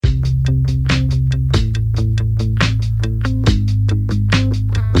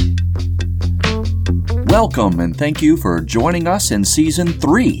Welcome and thank you for joining us in Season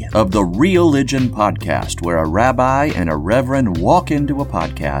 3 of the Real-Ligion Podcast, where a rabbi and a reverend walk into a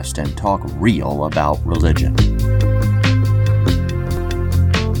podcast and talk real about religion.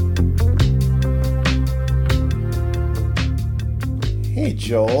 Hey,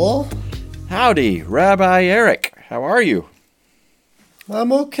 Joel. Howdy, Rabbi Eric. How are you?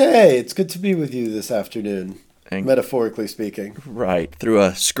 I'm okay. It's good to be with you this afternoon, metaphorically speaking. Right, through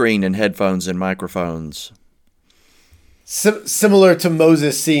a screen and headphones and microphones. Similar to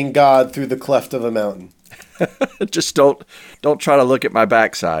Moses seeing God through the cleft of a mountain. Just don't try to look at my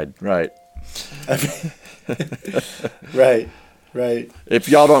backside, right? Right. If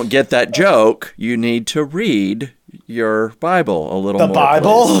y'all don't get that joke, you need to read your Bible a little more. The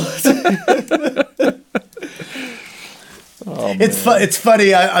Bible? Oh, it's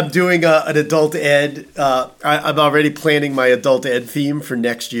funny. I'm doing an adult ed. I'm already planning my adult ed theme for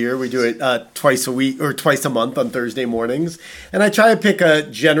next year. We do it twice a week or twice a month on Thursday mornings. And I try to pick a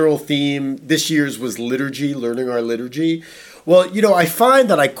general theme. This year's was liturgy, learning our liturgy. Well, I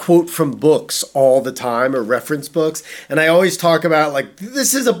find that I quote from books all the time, or reference books, and I always talk about, like,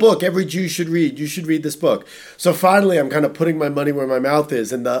 this is a book every Jew should read. You should read this book. So finally, I'm kind of putting my money where my mouth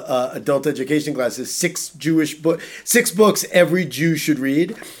is, and the adult education class is six books every Jew should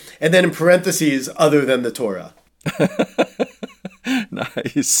read, and then in parentheses, other than the Torah.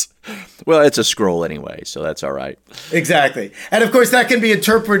 Nice. Well, it's a scroll anyway, so that's all right. Exactly. And of course, that can be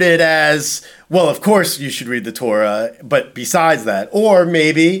interpreted as, well, of course you should read the Torah, but besides that, or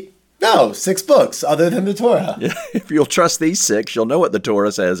maybe, no, 6 books other than the Torah. Yeah, if you'll trust these 6, you'll know what the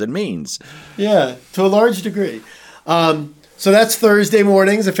Torah says and means. Yeah, to a large degree. So that's Thursday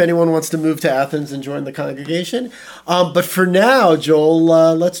mornings, if anyone wants to move to Athens and join the congregation. But for now,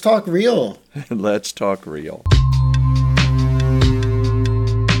 Joel, let's talk real. Let's talk real.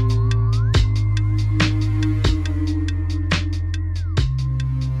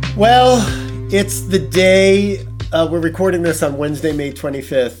 Well, it's the day, we're recording this on Wednesday, May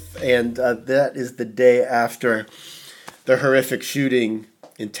 25th, and that is the day after the horrific shooting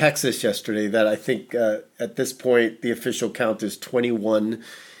in Texas yesterday that I think at this point the official count is 21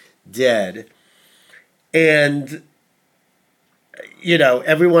 dead. And,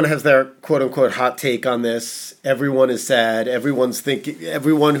 everyone has their quote-unquote hot take on this. Everyone is sad. Everyone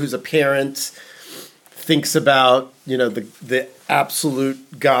who's a parent thinks about, the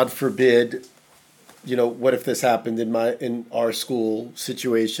absolute, God forbid, what if this happened in our school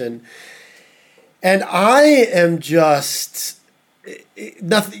situation. And I am just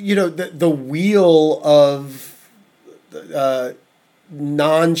nothing, the wheel of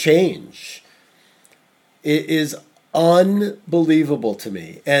non-change. It is unbelievable to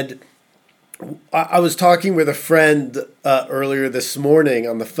me. And I was talking with a friend earlier this morning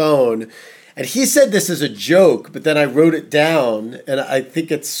on the phone, and he said this is a joke, but then I wrote it down, and I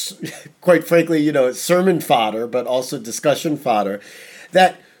think it's, quite frankly, it's sermon fodder, but also discussion fodder,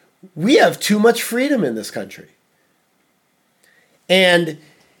 that we have too much freedom in this country. And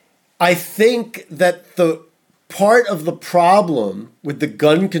I think that the part of the problem with the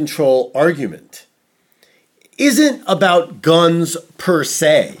gun control argument isn't about guns per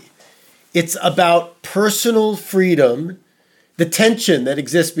se. It's about personal freedom, the tension that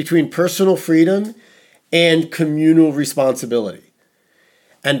exists between personal freedom and communal responsibility.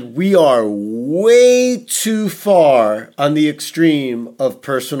 And we are way too far on the extreme of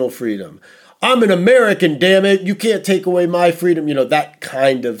personal freedom. I'm an American, damn it. You can't take away my freedom. That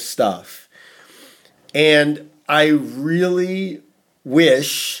kind of stuff. And I really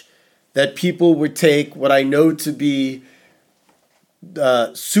wish that people would take what I know to be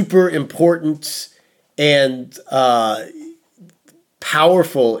super important and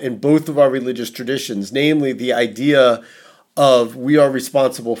powerful in both of our religious traditions, namely the idea of we are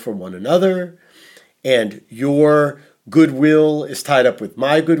responsible for one another, and your goodwill is tied up with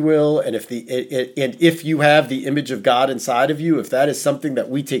my goodwill, and if you have the image of God inside of you, if that is something that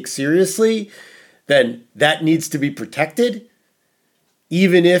we take seriously, then that needs to be protected,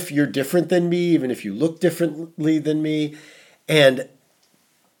 even if you're different than me, even if you look differently than me. And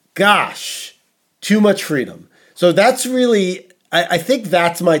gosh, too much freedom. So that's really, I think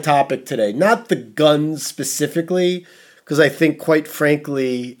that's my topic today. Not the guns specifically, because I think, quite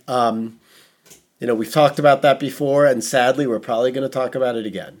frankly, we've talked about that before, and sadly, we're probably going to talk about it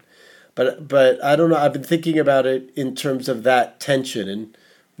again. But I don't know. I've been thinking about it in terms of that tension, and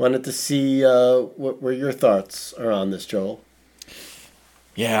wanted to see where your thoughts are on this, Joel.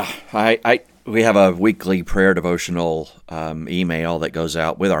 Yeah, we have a weekly prayer devotional email that goes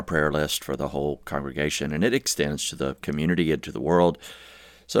out with our prayer list for the whole congregation, and it extends to the community and to the world.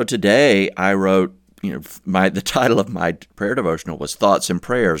 So today I wrote the title of my prayer devotional was Thoughts and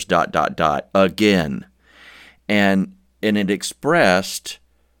Prayers, ... again. And it expressed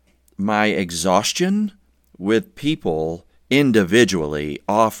my exhaustion with people individually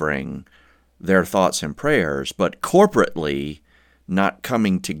offering their thoughts and prayers, but corporately not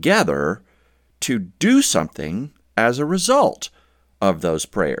coming together to do something as a result of those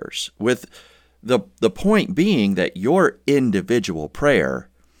prayers, with the point being that your individual prayer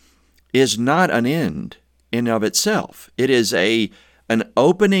is not an end in of itself. It is an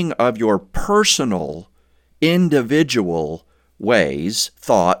opening of your personal, individual ways,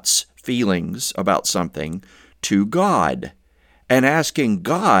 thoughts, feelings about something to God, and asking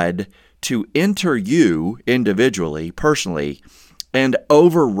God to enter you individually, personally, and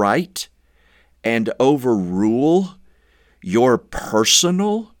overwrite and overrule your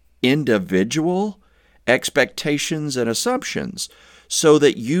personal, individual expectations and assumptions, so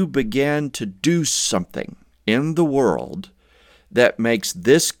that you begin to do something in the world that makes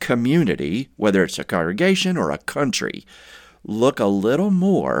this community, whether it's a congregation or a country, look a little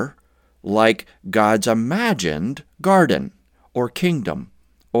more like God's imagined garden or kingdom,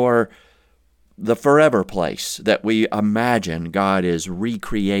 or the forever place that we imagine God is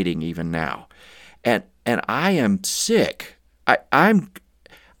recreating even now. And I am sick. I'm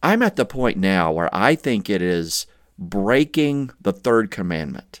at the point now where I think it is breaking the third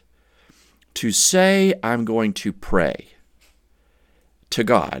commandment to say I'm going to pray to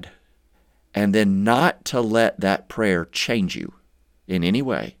God and then not to let that prayer change you in any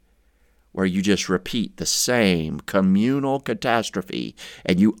way, where you just repeat the same communal catastrophe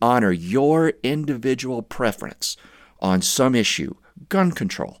and you honor your individual preference on some issue, gun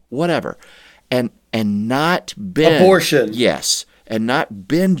control, whatever, and not bend abortion. Yes, and not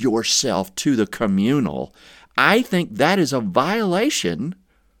bend yourself to the communal. I think that is a violation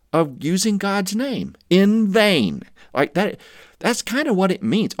of using God's name in vain. Like that's kind of what it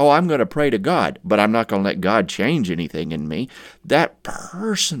means. Oh, I'm going to pray to God, but I'm not going to let God change anything in me. That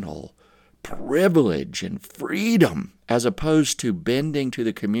personal privilege and freedom, as opposed to bending to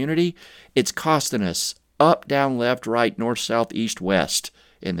the community, it's costing us up, down, left, right, north, south, east, west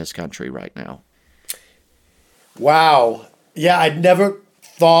in this country right now. Wow. Yeah, I'd never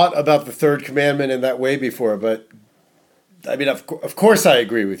thought about the third commandment in that way before, but I mean, of course I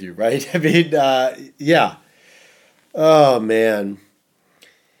agree with you, right? I mean, yeah. Oh, man.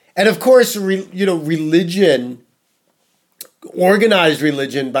 And of course, religion, organized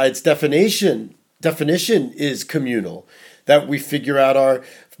religion by its definition is communal, that we figure out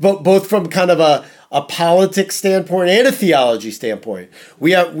both from kind of a politics standpoint and a theology standpoint.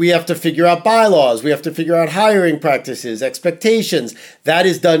 We have to figure out bylaws. We have to figure out hiring practices, expectations. That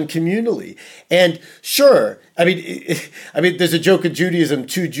is done communally. And sure, I mean, there's a joke in Judaism: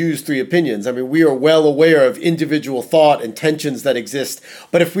 2 Jews, 3 opinions. I mean, we are well aware of individual thought and tensions that exist.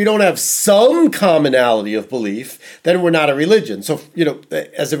 But if we don't have some commonality of belief, then we're not a religion. So,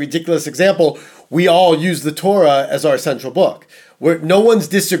 as a ridiculous example, we all use the Torah as our central book. No one's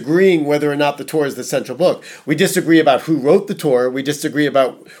disagreeing whether or not the Torah is the central book. We disagree about who wrote the Torah. We disagree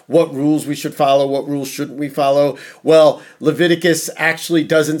about what rules we should follow, what rules shouldn't we follow. Well, Leviticus actually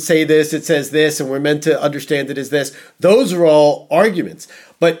doesn't say this, it says this, and we're meant to understand it as this. Those are all arguments.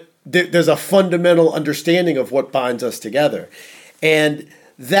 But there's a fundamental understanding of what binds us together. And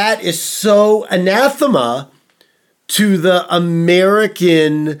that is so anathema to the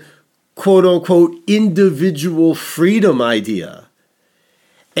American, quote-unquote, individual freedom idea.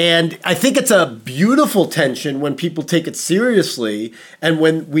 And I think it's a beautiful tension when people take it seriously and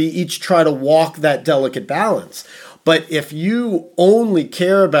when we each try to walk that delicate balance. But if you only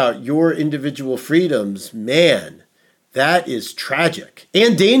care about your individual freedoms, man, that is tragic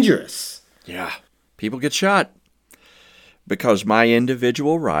and dangerous. Yeah, people get shot because my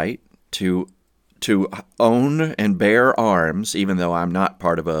individual right to own and bear arms, even though I'm not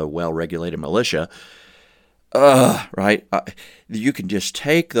part of a well-regulated militia, right? You can just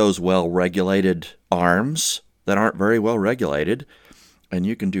take those well-regulated arms that aren't very well-regulated, and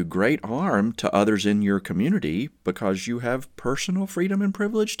you can do great harm to others in your community because you have personal freedom and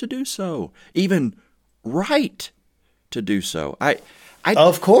privilege to do so, even right to do so.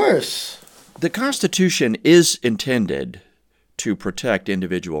 Of course. The Constitution is intended to protect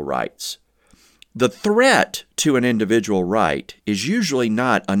individual rights. The threat to an individual right is usually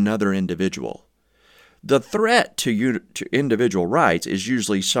not another individual. The threat to individual rights is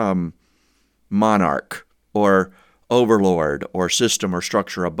usually some monarch or overlord or system or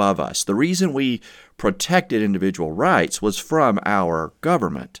structure above us. The reason we protected individual rights was from our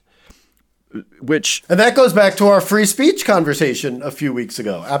government. And that goes back to our free speech conversation a few weeks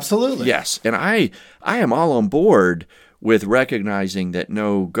ago. Absolutely. Yes, and I am all on board with recognizing that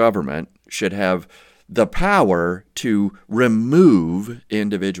no government should have the power to remove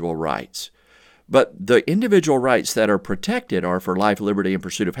individual rights. But the individual rights that are protected are for life, liberty, and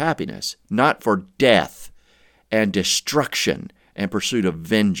pursuit of happiness, not for death and destruction and pursuit of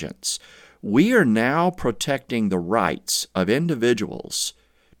vengeance. We are now protecting the rights of individuals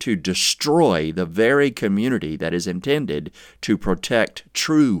to destroy the very community that is intended to protect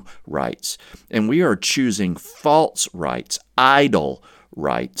true rights. And we are choosing false rights, idle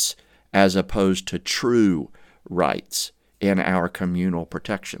rights, as opposed to true rights in our communal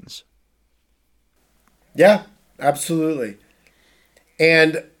protections. Yeah, absolutely.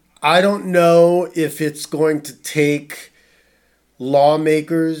 And I don't know if it's going to take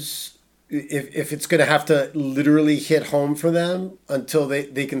lawmakers, if it's going to have to literally hit home for them until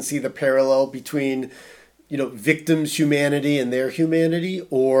they can see the parallel between, victims' humanity and their humanity,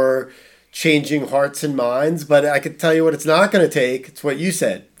 or changing hearts and minds. But I could tell you what it's not going to take. It's what you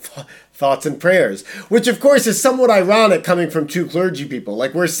said, thoughts and prayers, which of course is somewhat ironic coming from two clergy people.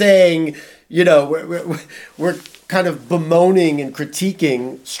 Like we're saying, we're kind of bemoaning and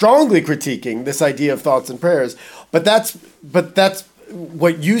strongly critiquing this idea of thoughts and prayers. But that's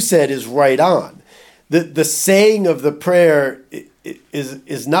what you said is right on. The saying of the prayer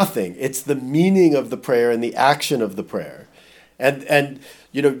is nothing. It's the meaning of the prayer and the action of the prayer. And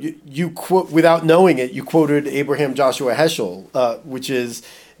you quote, without knowing it, you quoted Abraham Joshua Heschel, which is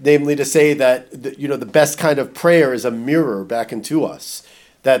namely to say that the best kind of prayer is a mirror back into us.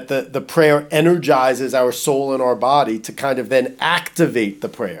 That the prayer energizes our soul and our body to kind of then activate the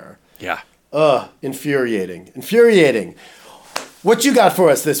prayer. Yeah. Infuriating. What you got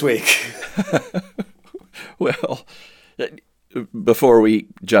for us this week? Well, before we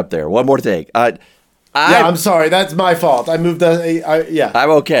jump there, one more thing. I'm sorry. That's my fault. I moved. Yeah.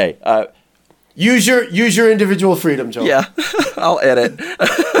 I'm okay. Use your individual freedom, Joel. Yeah, I'll edit.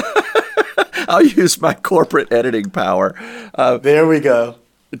 I'll use my corporate editing power. There we go.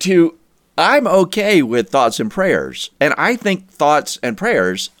 I'm okay with thoughts and prayers, and I think thoughts and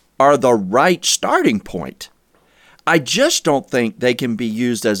prayers are the right starting point. I just don't think they can be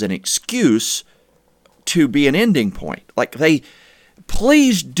used as an excuse to be an ending point.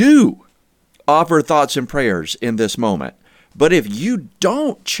 Please do offer thoughts and prayers in this moment. But if you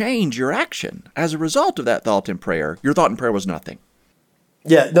don't change your action as a result of that thought and prayer, your thought and prayer was nothing.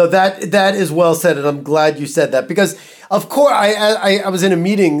 Yeah, no, that is well said, and I'm glad you said that because, of course, I was in a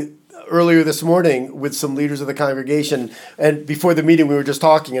meeting earlier this morning with some leaders of the congregation, and before the meeting we were just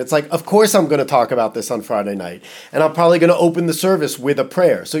talking. It's like, of course I'm going to talk about this on Friday night, and I'm probably going to open the service with a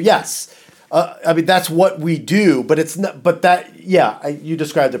prayer. So yes, that's what we do, but it's not. But that, you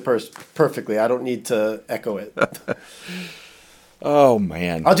described it perfectly. I don't need to echo it. Oh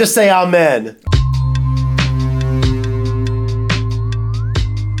man, I'll just say amen.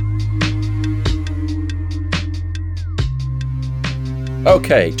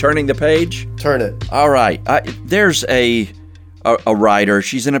 Okay, turning the page. Turn it. All right. There's a writer.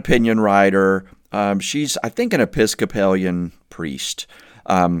 She's an opinion writer. She's, I think, an Episcopalian priest.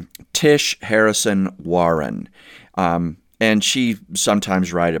 Tish Harrison Warren. And she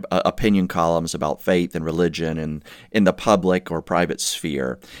sometimes writes opinion columns about faith and religion and in the public or private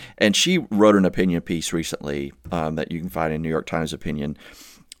sphere. And she wrote an opinion piece recently that you can find in New York Times Opinion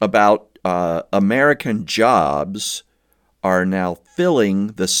about American jobs are now filling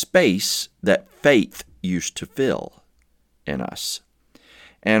the space that faith used to fill in us.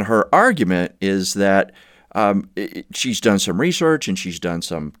 And her argument is that she's done some research and she's done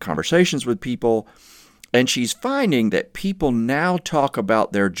some conversations with people, and she's finding that people now talk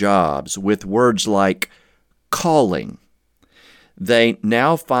about their jobs with words like calling. They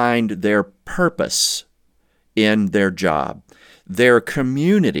now find their purpose in their job. Their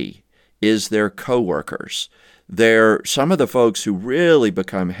community is their coworkers. Some of the folks who really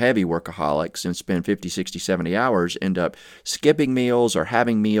become heavy workaholics and spend 50, 60, 70 hours end up skipping meals or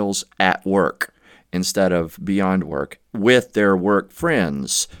having meals at work instead of beyond work with their work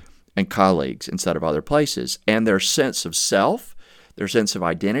friends and colleagues instead of other places. And their sense of self, their sense of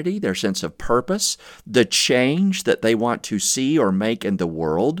identity, their sense of purpose, the change that they want to see or make in the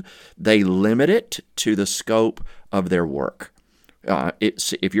world, they limit it to the scope of their work.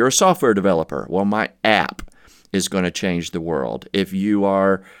 If you're a software developer, well, my app is going to change the world. If you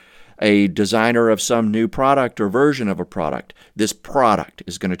are a designer of some new product or version of a product, this product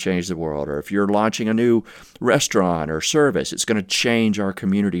is going to change the world. Or if you're launching a new restaurant or service, it's going to change our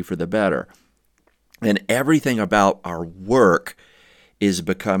community for the better. And everything about our work is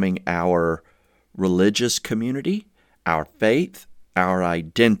becoming our religious community, our faith, our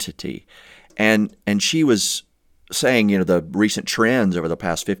identity. And she was saying, the recent trends over the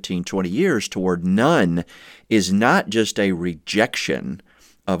past 15, 20 years toward none is not just a rejection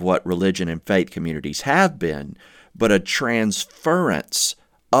of what religion and faith communities have been, but a transference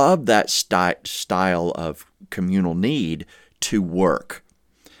of that style of communal need to work.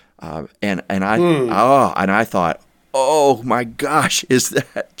 And I thought, oh my gosh, is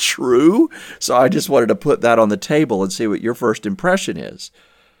that true? So I just wanted to put that on the table and see what your first impression is.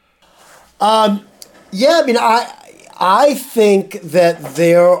 Yeah, I mean, I think that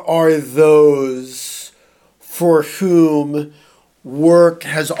there are those for whom work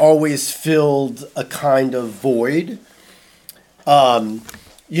has always filled a kind of void.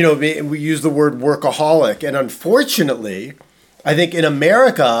 We use the word workaholic, and unfortunately, I think in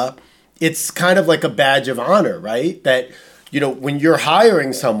America, it's kind of like a badge of honor, right? That, when you're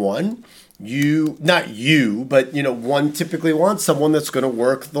hiring someone, one typically wants someone that's going to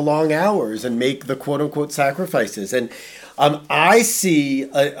work the long hours and make the quote unquote sacrifices. And I see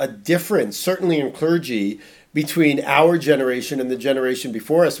a difference, certainly in clergy, between our generation and the generation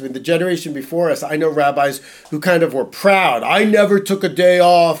before us. I mean, the generation before us, I know rabbis who kind of were proud. I never took a day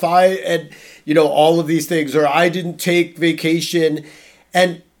off. All of these things, or I didn't take vacation.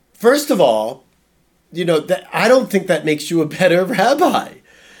 And first of all, I don't think that makes you a better rabbi.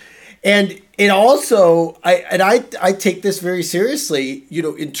 And it also, I take this very seriously,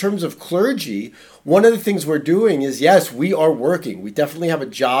 in terms of clergy. One of the things we're doing is, yes, we are working. We definitely have a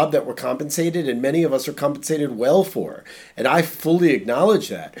job that we're compensated, and many of us are compensated well for. And I fully acknowledge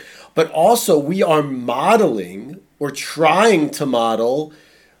that. But also, we are modeling or trying to model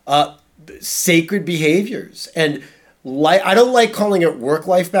sacred behaviors. And I don't like calling it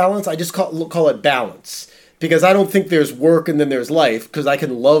work-life balance. I just call it balance. Because I don't think there's work and then there's life, because I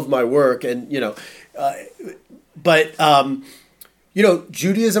can love my work and,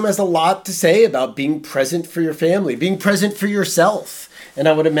 Judaism has a lot to say about being present for your family, being present for yourself. And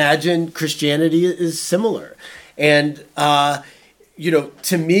I would imagine Christianity is similar. And,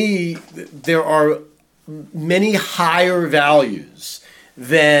 to me, there are many higher values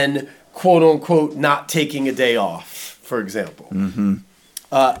than, quote unquote, not taking a day off, for example. Mm-hmm.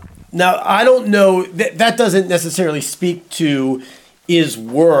 Now, I don't know, that doesn't necessarily speak to, is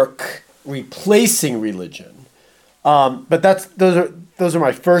work replacing religion? But those are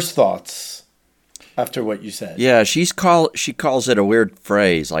my first thoughts after what you said. Yeah, she calls it a weird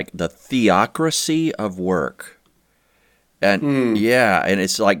phrase, like the theocracy of work. And and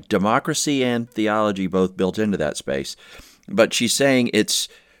it's like democracy and theology both built into that space. But she's saying it's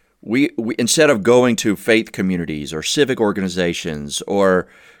we instead of going to faith communities or civic organizations or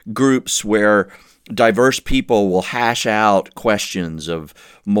groups where diverse people will hash out questions of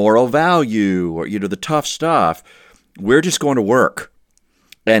moral value or the tough stuff, we're just going to work,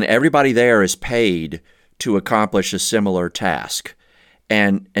 and everybody there is paid to accomplish a similar task,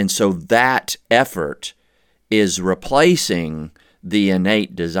 and so that effort is replacing the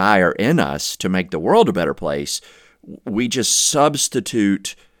innate desire in us to make the world a better place. We just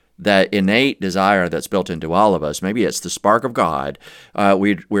substitute that innate desire that's built into all of us. Maybe it's the spark of God.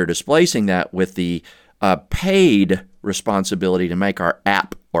 We're displacing that with the paid responsibility to make our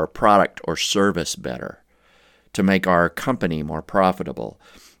app or product or service better, to make our company more profitable.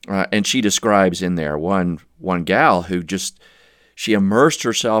 And she describes in there one gal who she immersed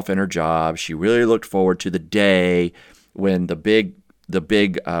herself in her job. She really looked forward to the day when the big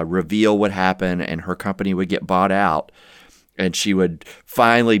reveal would happen and her company would get bought out. And she would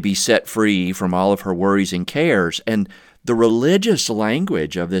finally be set free from all of her worries and cares. And the religious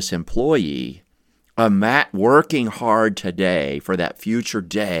language of this employee, working hard today for that future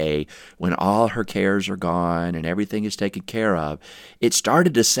day when all her cares are gone and everything is taken care of, it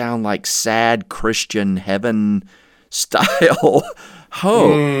started to sound like sad Christian heaven style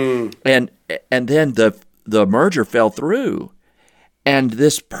hope. And then the merger fell through. And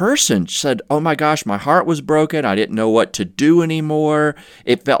this person said, oh my gosh, my heart was broken. I didn't know what to do anymore.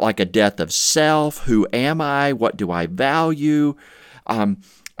 It felt like a death of self. Who am I? What do I value?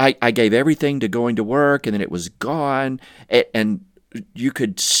 I gave everything to going to work, and then it was gone. And you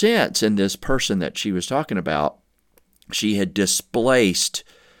could sense in this person that she was talking about, she had displaced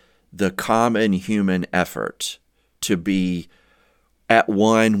the common human effort to be at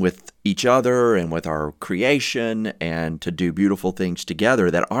one with each other and with our creation and to do beautiful things together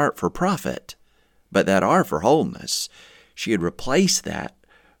that aren't for profit, but that are for wholeness. She had replaced that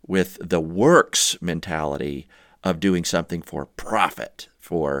with the works mentality of doing something for profit,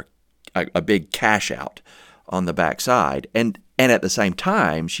 for a big cash out. on the backside. And at the same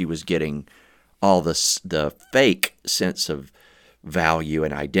time, she was getting all the fake sense of value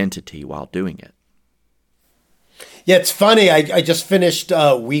and identity while doing it. Yeah, it's funny. I just finished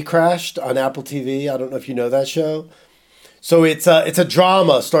We Crashed on Apple TV. I don't know if you know that show. So it's a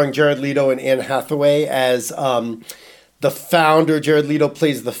drama starring Jared Leto and Anne Hathaway as the founder. Jared Leto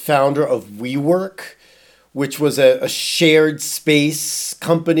plays the founder of WeWork, which was a shared space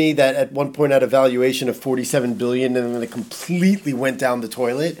company that at one point had a valuation of $47 billion, and then it completely went down the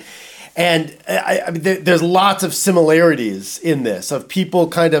toilet. And I mean, there's lots of similarities in this of people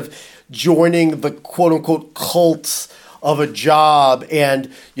kind of joining the quote unquote cults of a job,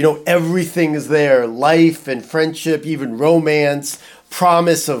 and everything is there: life and friendship, even romance,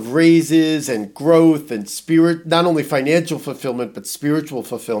 promise of raises and growth and spirit, not only financial fulfillment but spiritual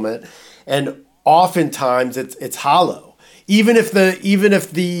fulfillment. And oftentimes it's hollow. Even if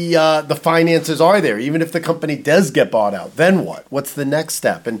the finances are there, even if the company does get bought out, then what? What's the next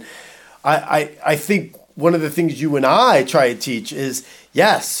step? And I think one of the things you and I try to teach is,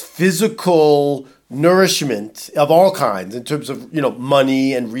 yes, physical nourishment of all kinds in terms of,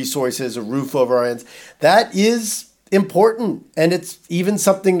 money and resources, a roof over our heads. That is important, and it's even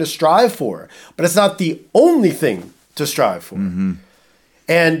something to strive for. But it's not the only thing to strive for. Mm-hmm.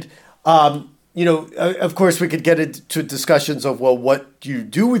 And, of course, we could get into discussions of, well, what do you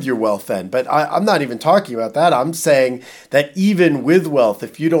do with your wealth then? But I'm not even talking about that. I'm saying that even with wealth,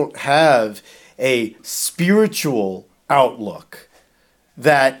 if you don't have a spiritual outlook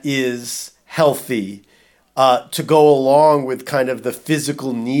that is healthy to go along with kind of the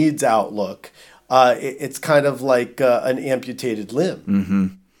physical needs outlook, it's kind of like an amputated limb. Mm-hmm.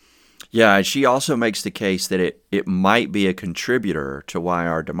 Yeah, and she also makes the case that it might be a contributor to why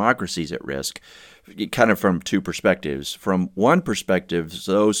our democracy is at risk, kind of from two perspectives. From one perspective,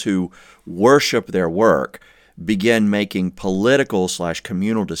 those who worship their work begin making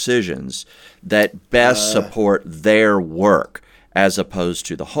political/communal decisions that best support their work as opposed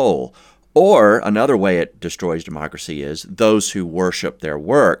to the whole. Or another way it destroys democracy is those who worship their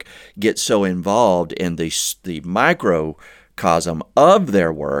work get so involved in the microcosm of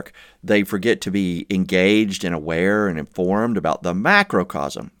their work, they forget to be engaged and aware and informed about the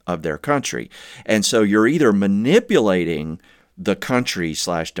macrocosm of their country. And so you're either manipulating the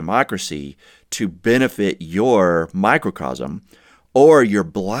country/democracy to benefit your microcosm, or you're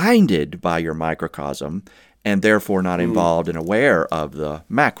blinded by your microcosm and therefore not involved and aware of the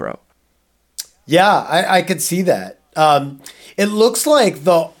macro. Yeah, I could see that. It looks like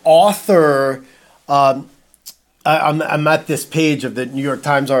the author, I'm at this page of the New York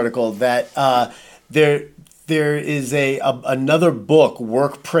Times article, that there is another book,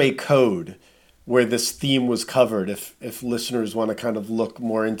 Work, Pray, Code, where this theme was covered. If listeners want to kind of look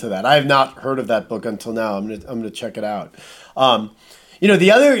more into that, I have not heard of that book until now. I'm gonna check it out.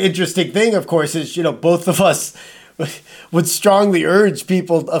 The other interesting thing, of course, is both of us would strongly urge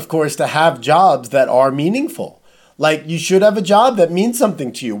people, of course, to have jobs that are meaningful. Like, you should have a job that means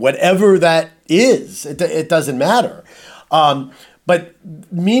something to you, whatever that is. It doesn't matter. But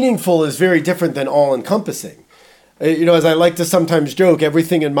meaningful is very different than all-encompassing. As I like to sometimes joke,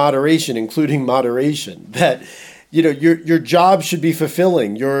 everything in moderation, including moderation, that your job should be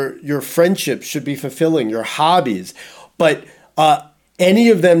fulfilling, your friendships should be fulfilling, your hobbies, but any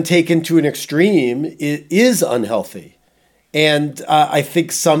of them taken to an extreme is unhealthy. And I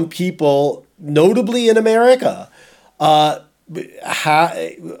think some people, notably in America,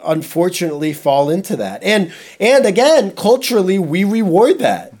 unfortunately fall into that. And again, culturally, we reward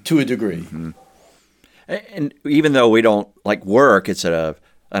that to a degree. Mm-hmm. And even though we don't like work, it's an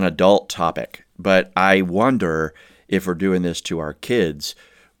adult topic. But I wonder if we're doing this to our kids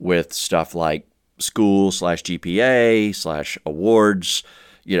with stuff like school/GPA/awards.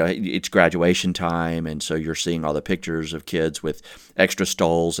 It's graduation time, and so you're seeing all the pictures of kids with extra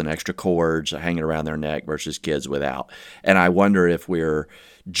stoles and extra cords hanging around their neck versus kids without. And I wonder if we're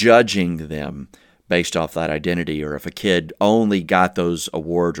judging them based off that identity, or if a kid only got those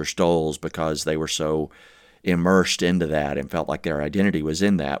awards or stoles because they were so immersed into that and felt like their identity was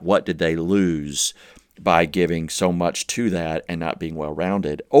in that. What did they lose by giving so much to that and not being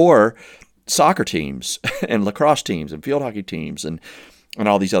well-rounded? Or soccer teams and lacrosse teams and field hockey teams and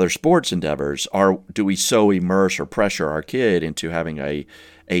all these other sports endeavors, do we so immerse or pressure our kid into having a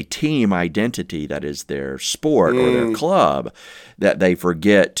team identity that is their sport or their club, that they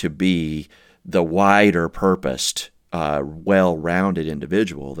forget to be the wider purposed, well-rounded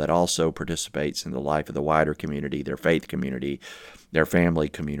individual that also participates in the life of the wider community, their faith community, their family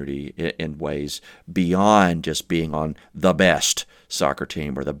community, in ways beyond just being on the best soccer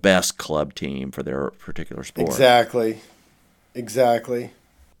team or the best club team for their particular sport. Exactly.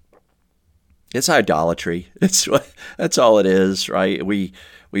 It's idolatry. That's all it is, right? We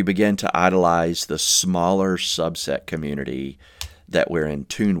begin to idolize the smaller subset community that we're in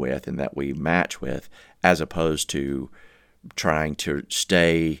tune with and that we match with, as opposed to trying to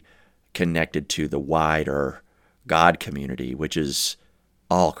stay connected to the wider God community, which is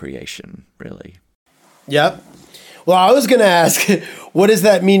all creation, really. Yep. Well, I was going to ask, what does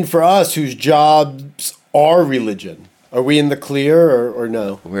that mean for us whose jobs are religion? Are we in the clear or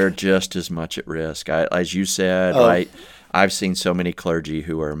no? We're just as much at risk. As you said, right? I've seen so many clergy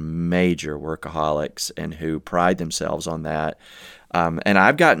who are major workaholics and who pride themselves on that. And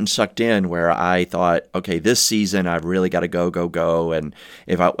I've gotten sucked in where I thought, okay, this season I've really got to go. And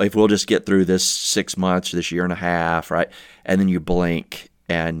if we'll just get through this 6 months, this year and a half, right? And then you blink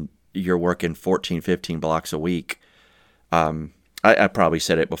and you're working 14, 15 blocks a week. I probably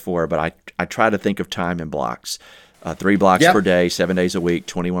said it before, but I try to think of time in blocks. 3 blocks per day, 7 days a week,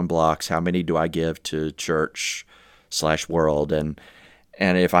 21 blocks. How many do I give to church/world? And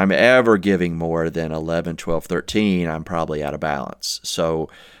if I'm ever giving more than 11, 12, 13, I'm probably out of balance. So,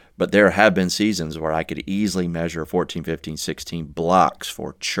 but there have been seasons where I could easily measure 14, 15, 16 blocks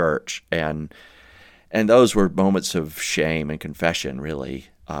for church. And those were moments of shame and confession, really,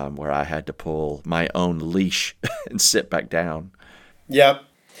 where I had to pull my own leash and sit back down. Yep.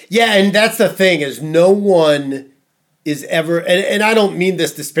 Yeah, and that's the thing is no one is ever, and I don't mean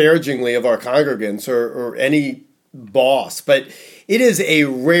this disparagingly of our congregants or any boss, but it is a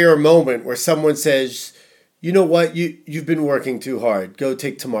rare moment where someone says, you know what, you've been working too hard. Go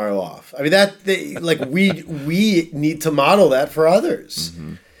take tomorrow off. I mean, we need to model that for others.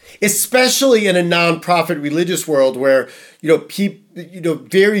 Mm-hmm. Especially in a nonprofit religious world where,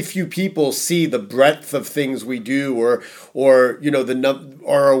 very few people see the breadth of things we do or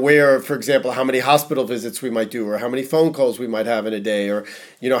are aware of, for example, how many hospital visits we might do or how many phone calls we might have in a day or,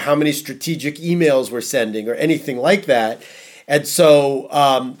 how many strategic emails we're sending or anything like that. And so,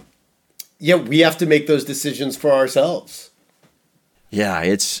 we have to make those decisions for ourselves. Yeah,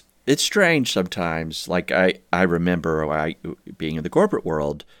 it's strange sometimes. Like I remember being in the corporate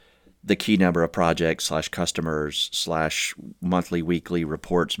world, the key number of projects / customers / monthly, weekly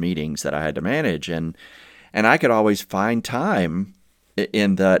reports, meetings that I had to manage. And I could always find time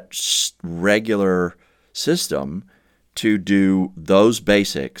in that regular system to do those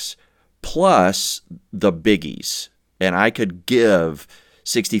basics plus the biggies. And I could give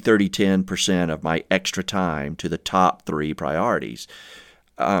 60, 30, 10% of my extra time to the top 3 priorities.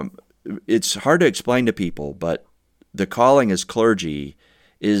 It's hard to explain to people, but the calling as clergy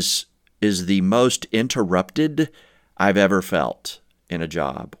is the most interrupted I've ever felt in a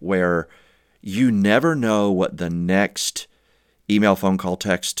job, where you never know what the next email, phone call,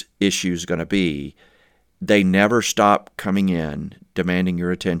 text issue is going to be. They never stop coming in, demanding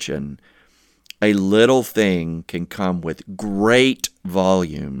your attention. A little thing can come with great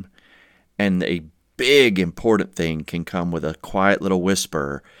volume, and a big, important thing can come with a quiet little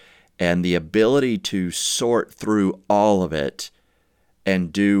whisper, and the ability to sort through all of it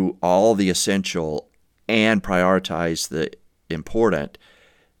and do all the essential and prioritize the important,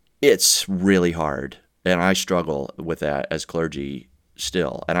 it's really hard. And I struggle with that as clergy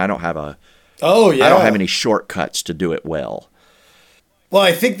still. And I don't have I don't have any shortcuts to do it well. Well,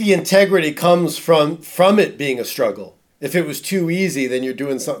 I think the integrity comes from it being a struggle. If it was too easy, then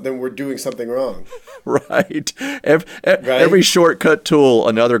we're doing something wrong. Right. Every shortcut tool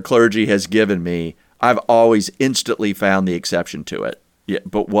another clergy has given me, I've always instantly found the exception to it. Yeah,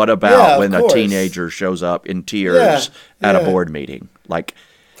 but what about when a teenager shows up in tears at a board meeting? Like,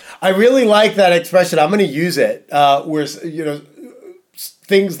 I really like that expression. I'm going to use it. Where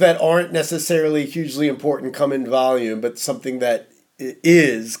things that aren't necessarily hugely important come in volume, but something that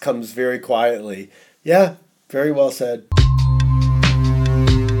comes very quietly. Yeah, very well said.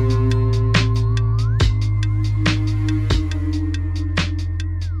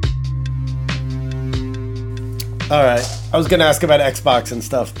 All right. I was going to ask about Xbox and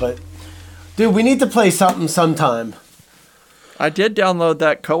stuff, but dude, we need to play something sometime. I did download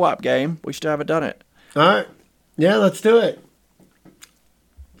that co-op game. We still haven't done it. All right. Yeah, let's do it.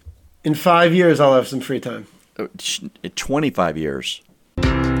 In 5 years, I'll have some free time. 25 years.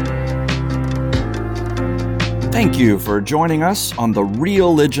 Thank you for joining us on the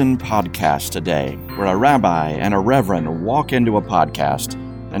Real-Ligion podcast today, where a rabbi and a reverend walk into a podcast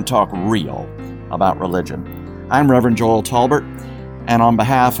and talk real about religion. I'm Reverend Joel Talbert, and on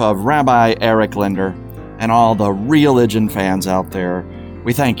behalf of Rabbi Eric Linder and all the Real-Ligion fans out there,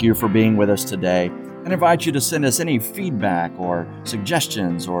 we thank you for being with us today. and invite you to send us any feedback or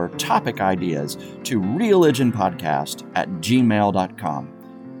suggestions or topic ideas to religionpodcast@gmail.com.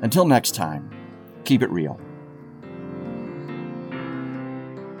 Until next time, keep it real.